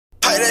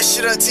that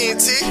shit on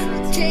TNT?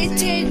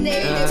 JJ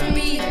Native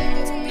Beat.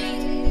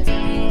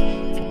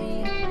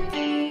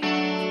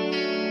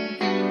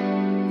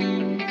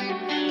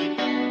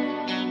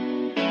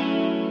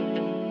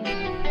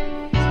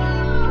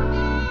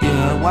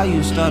 Yeah, why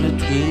you started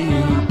tweaking?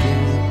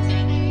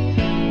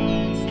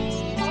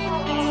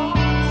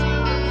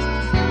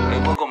 Hey,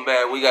 welcome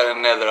back. We got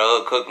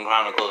another Cooking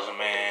Chronicles,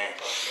 man.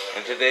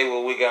 And today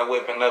what we got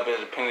whipping up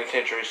is a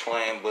penitentiary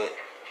slam, but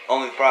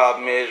only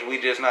problem is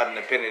we just not in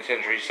the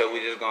penitentiary, so we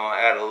just gonna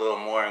add a little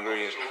more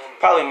ingredients.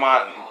 Probably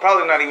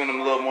not even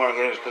a little more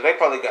ingredients, because they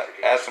probably got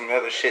add some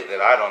other shit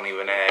that I don't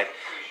even add,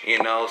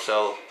 you know.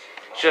 So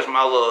it's just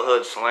my little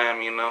hood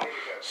slam, you know,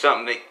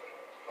 something that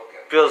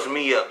fills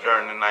me up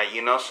during the night,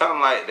 you know,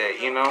 something like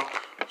that, you know.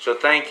 So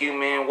thank you,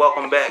 man.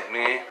 Welcome back,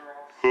 man.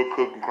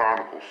 Cooking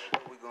Chronicles.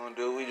 What we gonna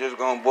do? We just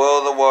gonna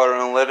boil the water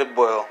and let it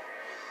boil.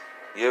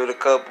 Give it a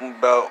couple,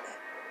 about,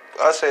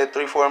 I say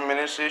 3-4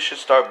 minutes, it should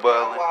start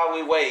boiling. While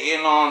we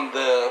waiting on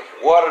the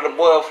water to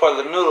boil for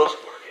the noodles,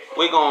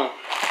 we gonna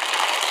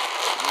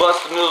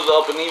bust the noodles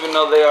open, even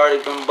though they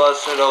already been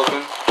busted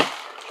open.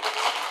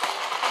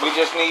 We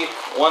just need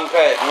one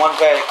pack,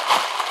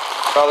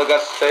 that's all I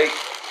got to take.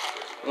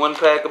 One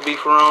pack of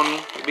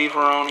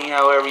beefaroni,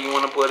 however you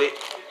want to put it.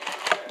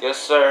 Yes,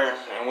 sir,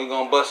 and we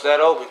gonna bust that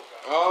open.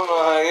 I don't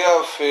know how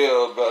y'all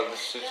feel about the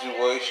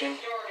situation,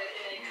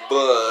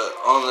 but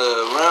on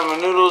the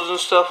ramen noodles and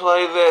stuff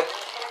like that,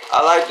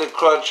 I like to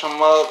crunch them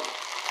up.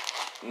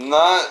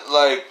 Not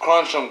like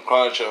crunch them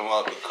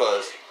up,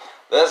 because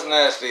that's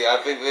nasty.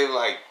 I think they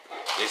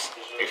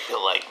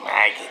feel like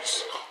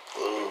maggots.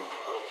 Ooh.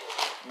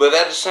 But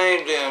at the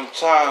same damn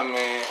time,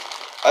 man,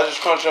 I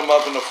just crunch them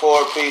up into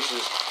 4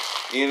 pieces.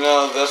 You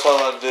know, that's all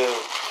I do.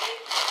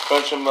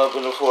 Crunch them up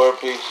into 4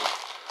 pieces.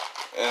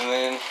 And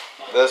then,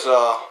 that's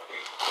all.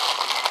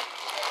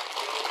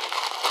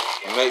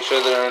 Make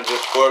sure they're in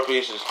just 4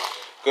 pieces.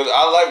 Because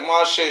I like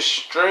my shit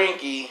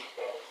stringy,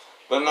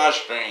 but not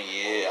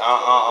stringy.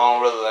 I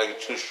don't really like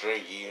it too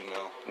stringy, you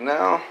know.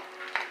 Now,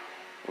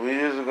 we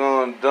just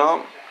gonna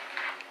dump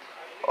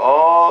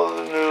all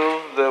the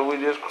noodles that we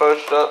just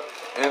crushed up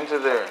into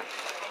there.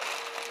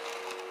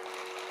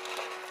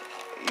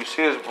 You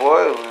see it's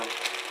boiling.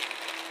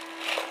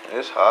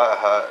 It's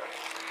hot.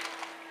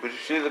 But you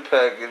see the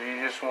package,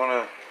 you just want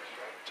to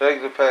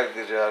take the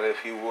package out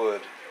if you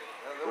would.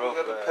 Now that we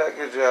got the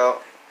package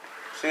out,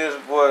 see it's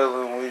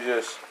boiling, we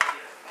just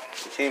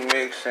keep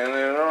mixing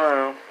it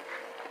around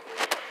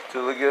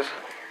till it gets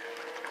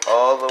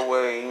all the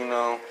way, you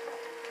know,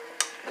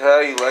 how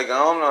you like it. I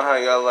don't know how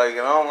y'all like it.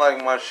 I don't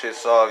like my shit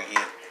soggy.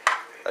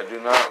 I do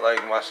not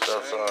like my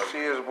stuff soggy. See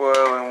it's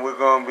boiling, we're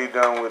going to be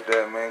done with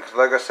that, man. Because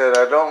like I said,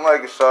 I don't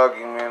like it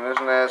soggy, man. It's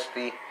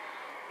nasty.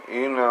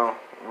 You know,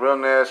 real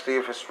nasty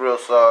if it's real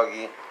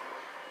soggy.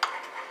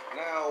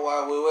 Now,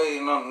 while we're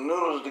waiting on the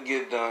noodles to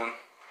get done,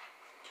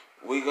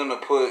 we're gonna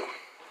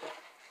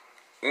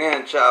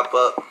chop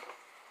up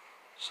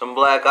some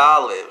black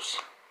olives.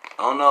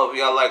 I don't know if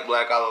y'all like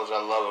black olives.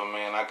 I love them,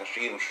 man. I can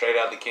eat them straight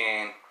out the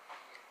can.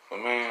 But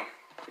man,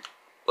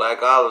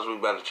 black olives we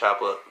about to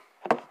chop up.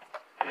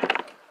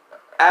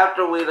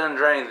 After we done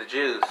drain the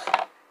juice,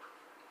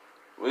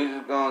 we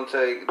just gonna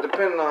take,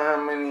 depending on how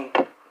many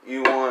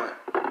you want.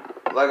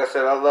 Like I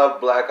said, I love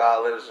black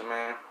olives,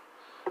 man.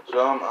 So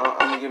I'm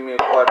gonna give me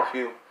quite a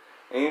few.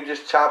 And you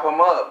just chop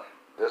them up.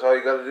 That's all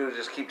you gotta do is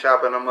just keep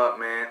chopping them up,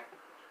 man.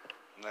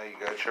 Now you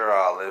got your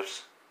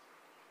olives.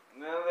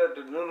 Now that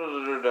the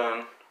noodles are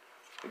done,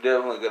 we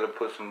definitely gotta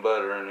put some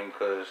butter in it,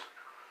 because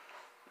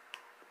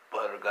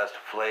butter got the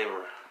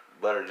flavor.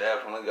 Butter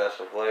definitely got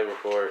the flavor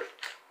for it.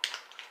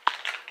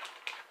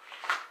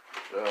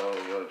 So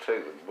we're gonna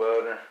take the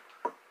butter.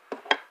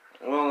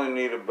 We only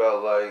need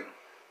about like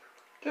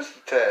just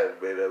a tad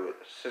bit of it.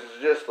 Since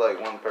it's just like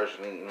one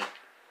person eating.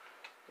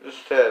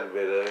 Just a tad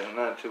bit of it,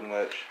 not too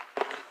much.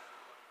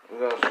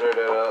 We're gonna stir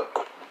that up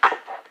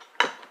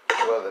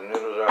while the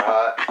noodles are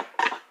hot.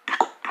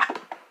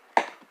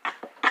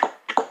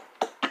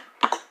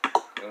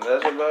 And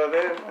that's about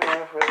it,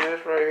 man, for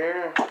this right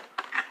here.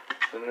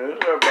 The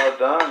noodles are about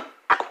done.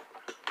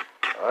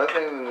 I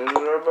think the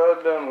noodles are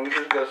about done. We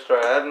just gotta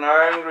start adding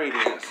our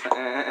ingredients.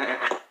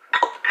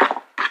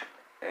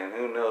 And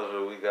who knows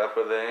what we got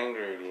for the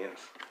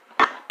ingredients.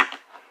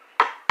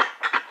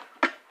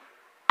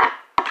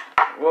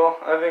 Well,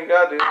 I think I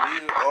do.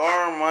 These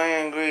are my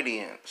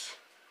ingredients.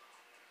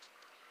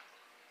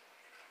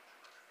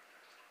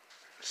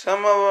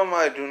 Some of them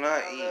I do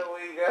not eat. Now that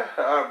we got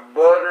our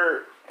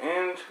butter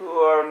into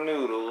our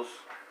noodles,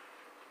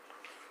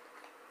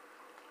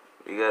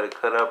 we gotta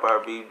cut up our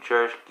beef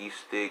jerky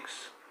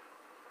sticks.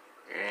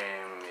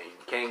 And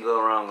you can't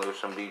go wrong with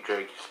some beef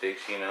jerky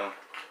sticks, you know.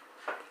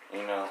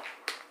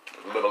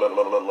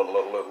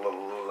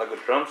 Like a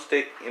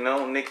drumstick, you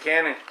know, Nick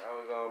Cannon. Now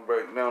we're gonna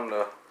break down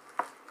the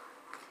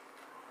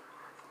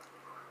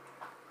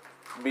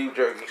beef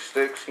jerky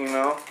sticks, you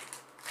know.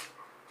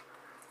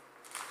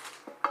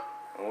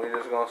 And we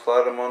just gonna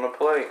slide them on the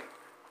plate.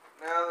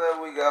 Now that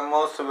we got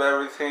most of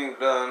everything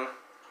done,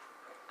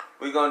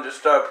 we're gonna just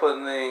start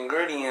putting the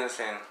ingredients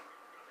in.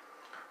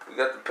 We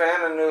got the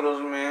pan of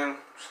noodles, man.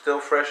 Still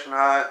fresh and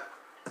hot.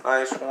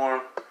 Nice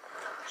warm.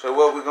 So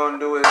what we're going to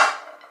do is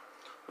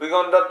we're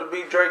going to dump the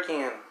beef jerky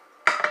in.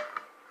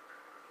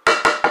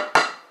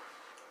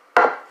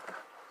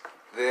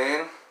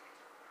 Then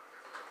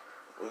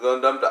we're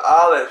going to dump the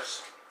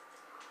olives.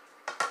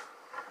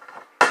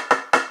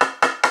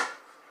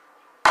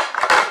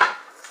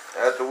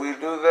 After we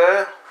do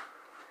that,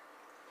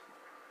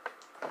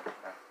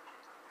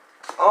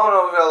 I don't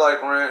know if y'all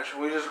like ranch.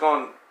 We just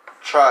going to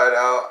try it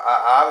out.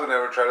 I've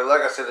never tried it.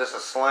 Like I said, it's a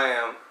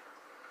slam.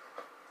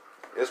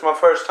 It's my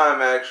first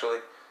time actually.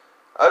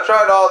 I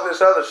tried all this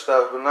other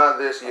stuff, but not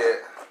this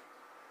yet.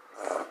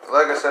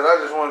 Like I said, I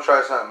just want to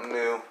try something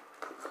new.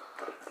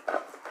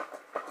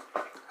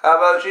 How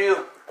about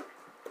you?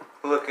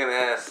 Looking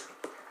ass.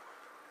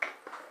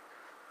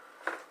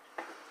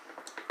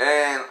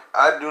 And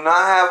I do not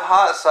have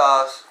hot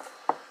sauce,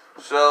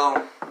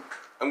 so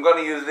I'm going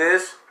to use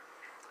this.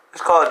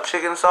 It's called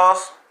chicken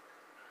sauce.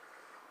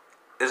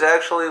 It's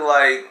actually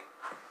like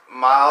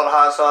mild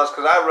hot sauce,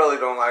 because I really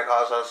don't like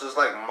hot sauce. It's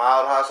like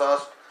mild hot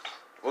sauce.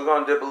 We're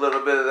going to dip a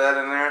little bit of that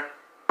in there.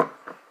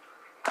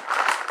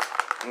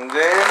 And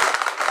then,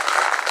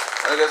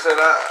 like I said,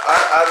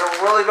 I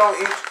really don't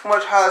eat too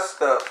much hot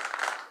stuff.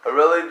 I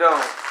really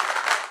don't.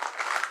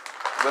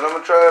 But I'm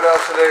going to try it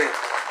out today.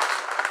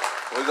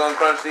 We're going to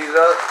crunch these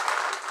up.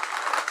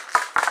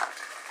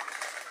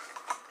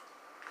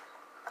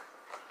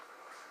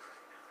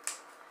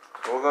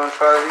 We're going to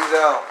try these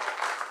out.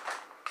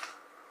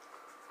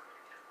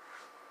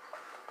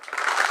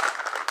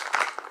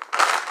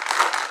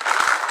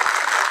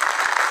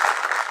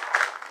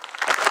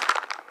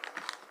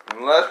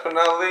 And last but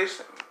not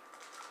least,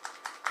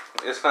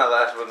 it's not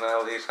last but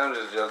not least, I'm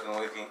just joking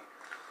with you.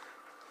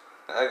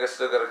 I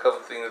still got a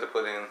couple things to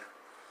put in.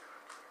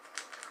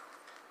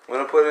 I'm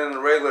going to put in the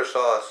regular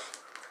sauce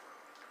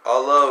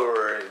all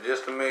over it,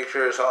 just to make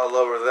sure it's all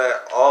over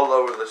that, all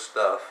over the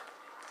stuff.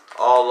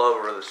 All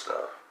over the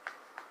stuff.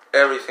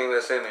 Everything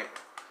that's in it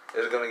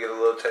is going to get a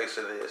little taste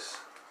of this.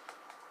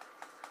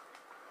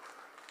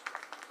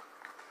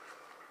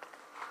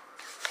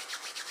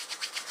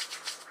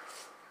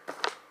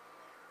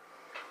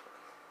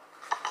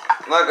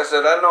 Like I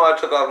said, I know I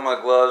took off my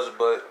gloves,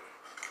 but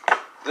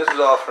this is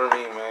all for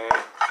me, man.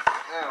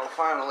 Now,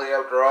 finally,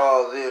 after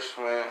all this,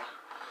 man,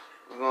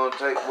 we're going to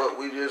take what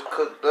we just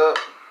cooked up,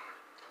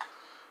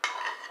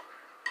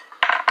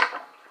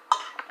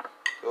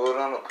 throw it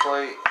on a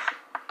plate.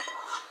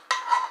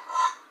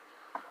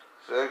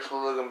 It's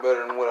actually looking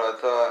better than what I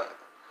thought.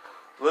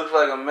 Looks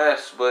like a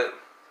mess, but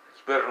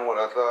it's better than what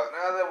I thought.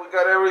 Now that we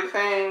got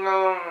everything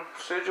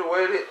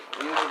situated,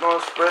 we're just going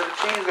to spread the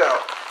cheese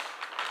out.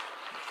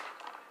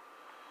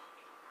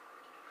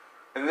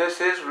 And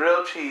this is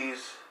real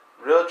cheese,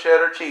 real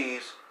cheddar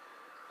cheese.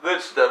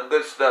 Good stuff,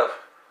 good stuff.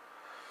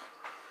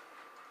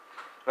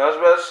 I was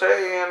about to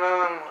say, and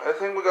I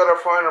think we got our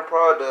final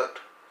product.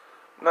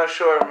 I'm not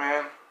sure,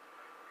 man.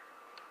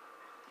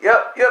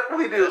 Yep,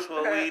 we do. That's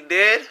what we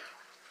did.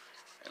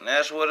 And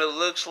that's what it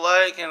looks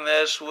like, and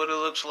that's what it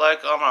looks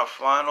like on our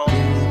final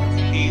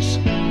piece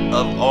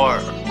of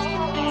art of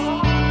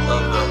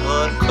the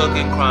Hood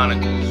Cooking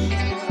Chronicles.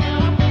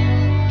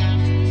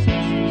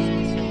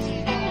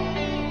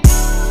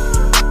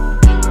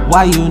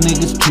 Why you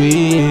niggas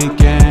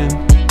tweaking?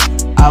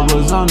 I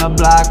was on the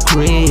block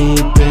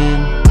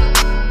creeping.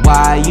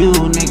 Why you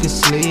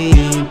niggas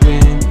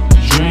sleeping?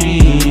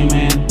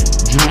 Dreaming.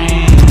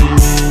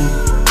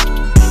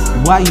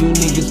 Why you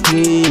niggas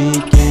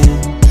tweaking?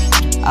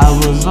 I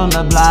was on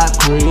the block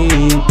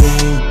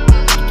creeping.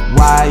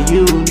 Why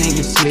you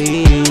niggas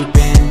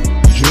sleeping?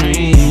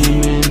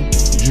 Dreaming.